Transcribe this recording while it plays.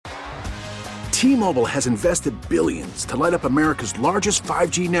T-Mobile has invested billions to light up America's largest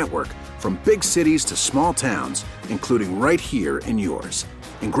 5G network, from big cities to small towns, including right here in yours.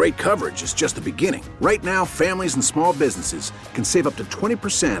 And great coverage is just the beginning. Right now, families and small businesses can save up to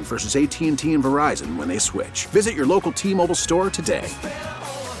 20% versus AT&T and Verizon when they switch. Visit your local T-Mobile store today.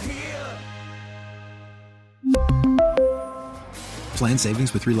 Plan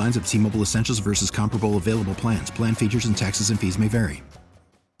savings with 3 lines of T-Mobile Essentials versus comparable available plans. Plan features and taxes and fees may vary.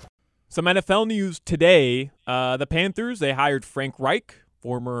 Some NFL news today. The Panthers, they hired Frank Reich,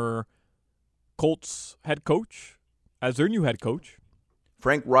 former Colts head coach, as their new head coach.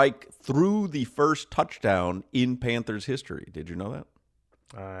 Frank Reich threw the first touchdown in Panthers history. Did you know that?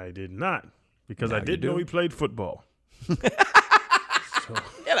 I did not, because Now I did know he played football. Get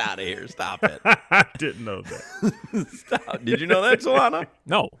out of here. Stop it. I didn't know that. Stop. Did you know that, Solana?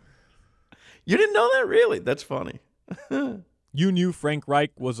 No. You didn't know that? Really? That's funny. You knew Frank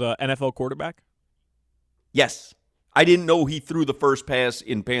Reich was an NFL quarterback? Yes. I didn't know he threw the first pass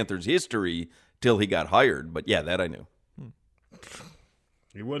in Panthers history till he got hired, but yeah, that I knew.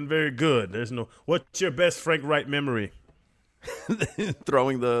 He wasn't very good. What's your best Frank Reich memory?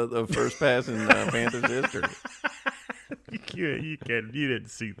 Throwing the first pass in Panthers history. You didn't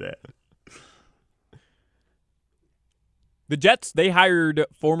see that. The Jets, they hired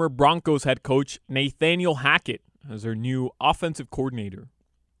former Broncos head coach Nathaniel Hackett as their new offensive coordinator.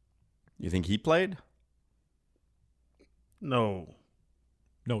 You think he played? No.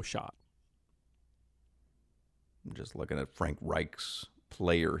 No shot. I'm just looking at Frank Reich's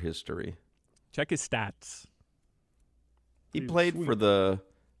player history. Check his stats. He played for the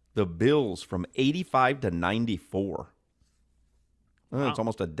Bills from 85 to 94. Wow. It's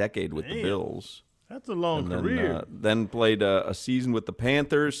almost a decade with the Bills. That's a long And career. Then played a season with the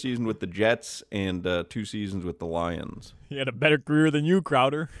Panthers, season with the Jets, and 2 seasons with the Lions. He had a better career than you,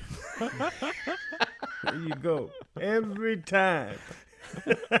 Crowder. There you go. Every time.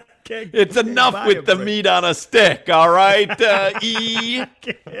 It's enough with the meat on a stick, all right, E?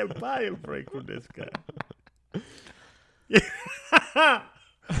 Can't buy a break from this guy.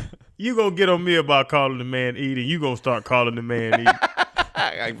 You gonna get on me about calling the man eating. You gonna start calling the man eating.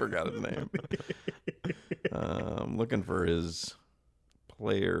 I forgot his name. I'm looking for his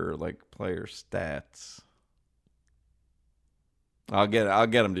player stats. I'll get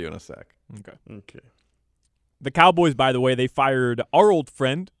him to you in a sec. Okay. The Cowboys, by the way, they fired our old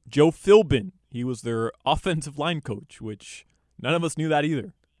friend, Joe Philbin. He was their offensive line coach, which none of us knew that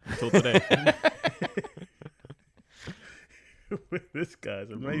either until today. This guy's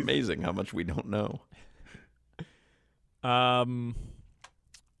amazing. Amazing how much we don't know.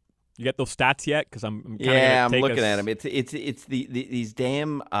 You get those stats yet? Because I'm I'm looking at them. It's these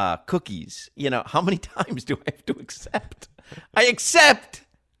damn cookies. You know, how many times do I have to accept? I accept.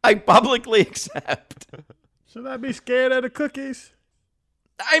 I publicly accept. Should I be scared of the cookies?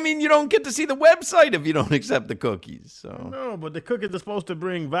 I mean, you don't get to see the website if you don't accept the cookies. So No, but the cookies are supposed to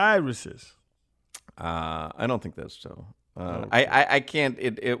bring viruses. I don't think that's so. Okay. I can't.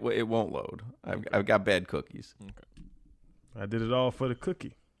 It won't load. I've got bad cookies. Okay. I did it all for the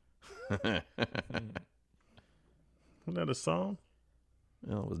cookie. Wasn't that a song?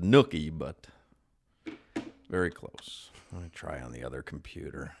 Well, it was Nookie, but very close. Let me try on the other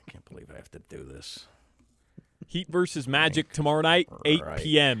computer. I can't believe I have to do this. Heat versus Magic tomorrow night, 8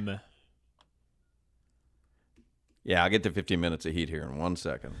 p.m. Yeah, I'll get to 15 minutes of Heat here in 1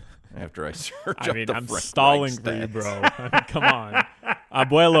 second after I search up the I'm Frank stalling Reich for you, stats. bro. I mean, come on.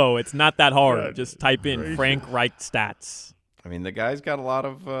 Abuelo, it's not that hard. Just type in Frank Reich stats. I mean, the guy's got a lot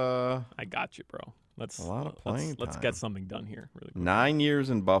of I got you, bro. Let's playing let's time. get something done here. Really quick. 9 years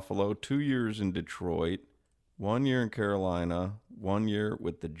in Buffalo, 2 years in Detroit, 1 year in Carolina, 1 year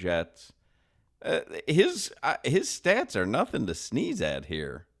with the Jets. His stats are nothing to sneeze at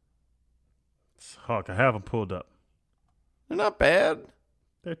here. Hawk, I have them pulled up. They're not bad.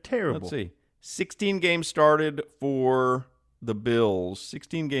 They're terrible. Let's see. 16 games started for the Bills.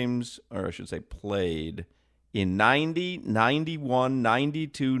 16 games, or I should say played, in 90, 91,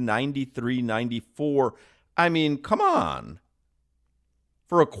 92, 93, 94. I mean, come on.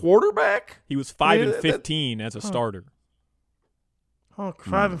 For a quarterback? He was 5-15 as a starter. Hawk,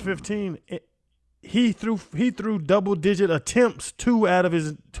 5-15. He threw double-digit attempts 2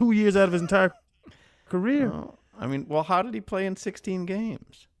 years out of his entire career. I mean, well, how did he play in 16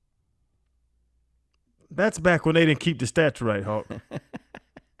 games? That's back when they didn't keep the stats right, Hawk.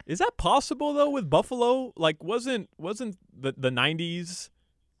 Is that possible though with Buffalo? Like, wasn't the 90s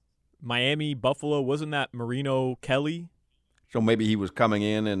Miami Buffalo? Wasn't that Marino Kelly? So maybe he was coming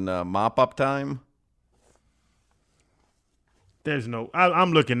in mop-up time? There's no –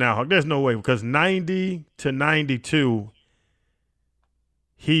 I'm looking now, Hawk. There's no way because 90 to 92,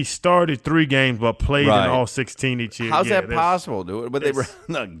 he started 3 games but played in all 16 each year. How's that possible, dude? But they were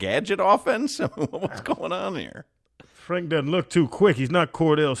a gadget offense? What's going on here? Frank doesn't look too quick. He's not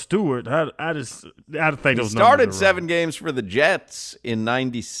Cordell Stewart. I think he started 7 games for the Jets in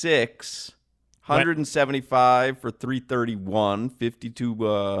 96, 175 for 331,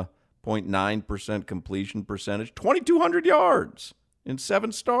 52.9% completion percentage, 2,200 yards in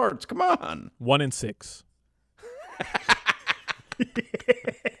 7 starts. Come on. 1-6.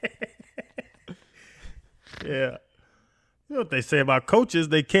 Yeah. You know what they say about coaches?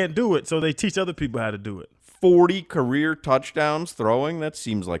 They can't do it, so they teach other people how to do it. 40 career touchdowns throwing. That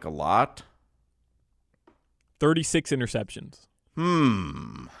seems like a lot. 36 interceptions.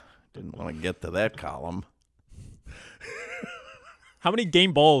 Didn't want to get to that column. How many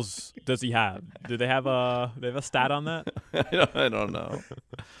game balls does he have? Do they have a stat on that? I don't know.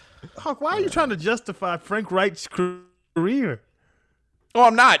 Hawk, why are you trying to justify Frank Reich's career? Oh,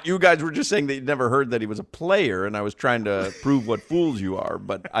 I'm not. You guys were just saying that you never heard that he was a player, and I was trying to prove what fools you are,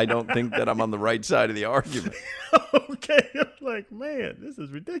 but I don't think that I'm on the right side of the argument. Okay. I'm like, man, this is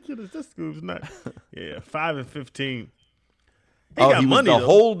ridiculous. This scoop's not. Yeah, 5-15. He was the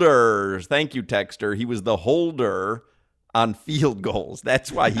holder. Thank you, Texter. He was the holder on field goals.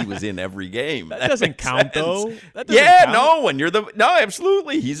 That's why he was in every game. That doesn't count, though. That doesn't count. No. When you're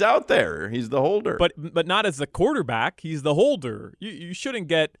absolutely. He's out there. He's the holder. But not as the quarterback. He's the holder. You shouldn't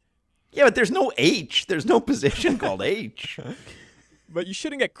get. Yeah, but there's no H. There's no position called H. But you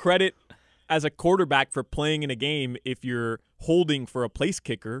shouldn't get credit as a quarterback for playing in a game if you're holding for a place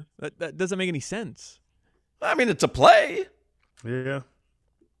kicker. That doesn't make any sense. I mean, it's a play. Yeah.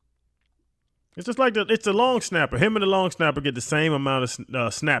 It's just like it's a long snapper. Him and the long snapper get the same amount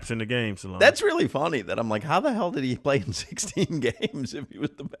of snaps in the game. Salone. That's really funny that I'm like, how the hell did he play in 16 games if he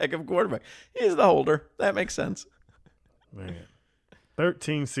was the backup quarterback? He's the holder. That makes sense. Man,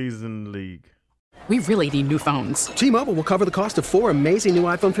 13 seasons in the league. We really need new phones. T-Mobile will cover the cost of 4 amazing new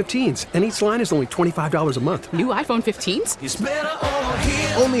iPhone 15s, and each line is only $25 a month. New iPhone 15s? It's better over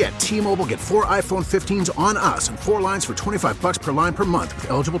here. Only at T-Mobile, get 4 iPhone 15s on us and 4 lines for $25 per line per month with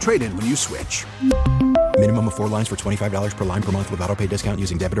eligible trade-in when you switch. Minimum of 4 lines for $25 per line per month with autopay discount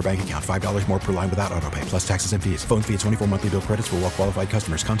using debit or bank account. $5 more per line without autopay, plus taxes and fees. Phone fee at 24 monthly bill credits for well-qualified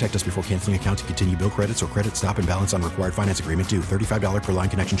customers. Contact us before canceling account to continue bill credits or credit stop and balance on required finance agreement due. $35 per line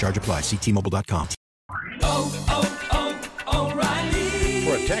connection charge applies. See T-Mobile.com. O'Reilly.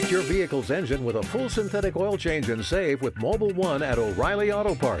 Protect your vehicle's engine with a full synthetic oil change and save with Mobil 1 at O'Reilly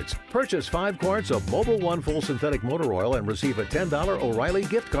Auto Parts. Purchase 5 quarts of Mobil 1 full synthetic motor oil and receive a $10 O'Reilly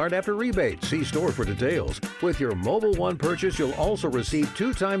gift card after rebate. See store for details. With your Mobil 1 purchase, you'll also receive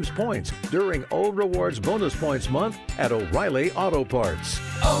 2 times points during O Rewards Bonus Points Month at O'Reilly Auto Parts.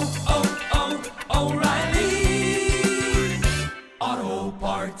 O'Reilly Auto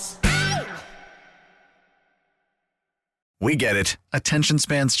Parts. We get it. Attention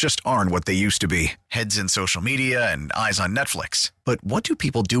spans just aren't what they used to be. Heads in social media and eyes on Netflix. But what do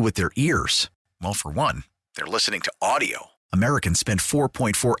people do with their ears? Well, for one, they're listening to audio. Americans spend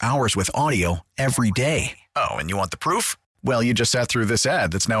 4.4 hours with audio every day. Oh, and you want the proof? Well, you just sat through this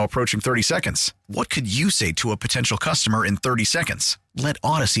ad that's now approaching 30 seconds. What could you say to a potential customer in 30 seconds? Let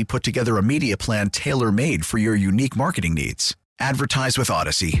Odyssey put together a media plan tailor-made for your unique marketing needs. Advertise with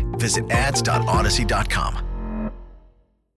Odyssey. Visit ads.odyssey.com.